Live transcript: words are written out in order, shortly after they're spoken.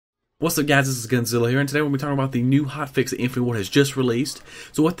What's up guys, this is Gunzilla here, and today we're going to be talking about the new hotfix that Infinity Ward has just released.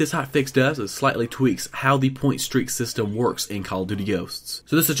 So what this hotfix does is slightly tweaks how the Pointstreak system works in Call of Duty Ghosts.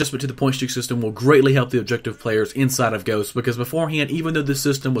 So this adjustment to the Pointstreak system will greatly help the objective players inside of Ghosts, because beforehand, even though this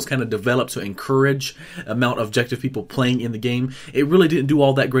system was kind of developed to encourage amount of objective people playing in the game, it really didn't do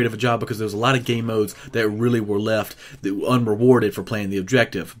all that great of a job because there was a lot of game modes that really were left unrewarded for playing the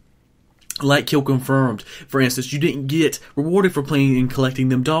objective. Like Kill Confirmed, for instance, you didn't get rewarded for playing and collecting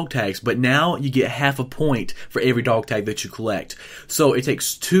them dog tags, but now you get half a point for every dog tag that you collect. So it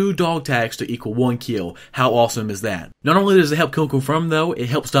takes 2 dog tags to equal 1 kill. How awesome is that? Not only does it help Kill Confirmed though, it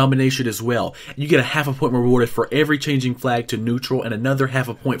helps domination as well. You get a half a point rewarded for every changing flag to neutral, and another half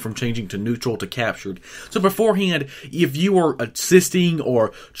a point from changing to neutral to captured. So beforehand, if you were assisting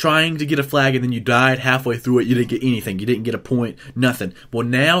or trying to get a flag and then you died halfway through it, you didn't get anything. You didn't get a point, nothing. Well,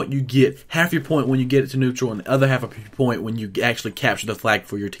 now you get half your point when you get it to neutral and the other half of your point when you actually capture the flag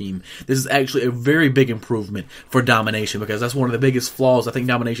for your team. This is actually a very big improvement for domination, because that's one of the biggest flaws I think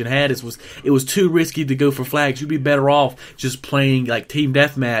domination had. It was too risky to go for flags. You'd be better off just playing like team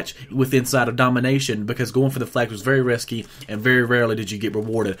deathmatch with inside of domination, because going for the flags was very risky and very rarely did you get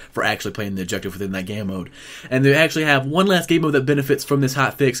rewarded for actually playing the objective within that game mode. And they actually have one last game mode that benefits from this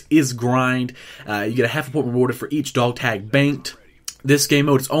hotfix is grind. You get a half a point rewarded for each dog tag banked. This game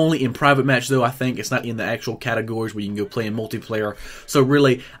mode is only in private match though, I think. It's not in the actual categories where you can go play in multiplayer. So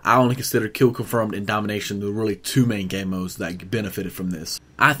really, I only consider Kill Confirmed and Domination the really 2 main game modes that benefited from this.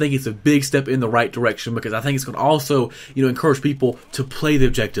 I think it's a big step in the right direction, because I think it's going to also, encourage people to play the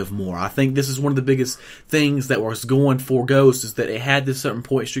objective more. I think this is one of the biggest things that was going for Ghost, is that it had this certain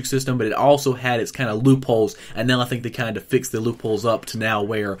point streak system, but it also had its kind of loopholes, and now I think they kind of fixed the loopholes up to now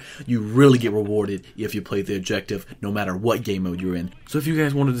where you really get rewarded if you play the objective, no matter what game mode you're in. So if you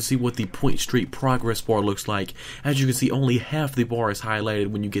guys wanted to see what the Pointstreak progress bar looks like, as you can see, only half the bar is highlighted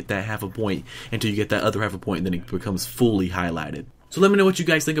when you get that half a point until you get that other half a point, and then it becomes fully highlighted. So let me know what you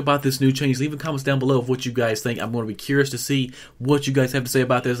guys think about this new change. Leave comments down below of what you guys think. I'm going to be curious to see what you guys have to say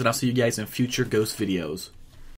about this, and I'll see you guys in future Ghost videos.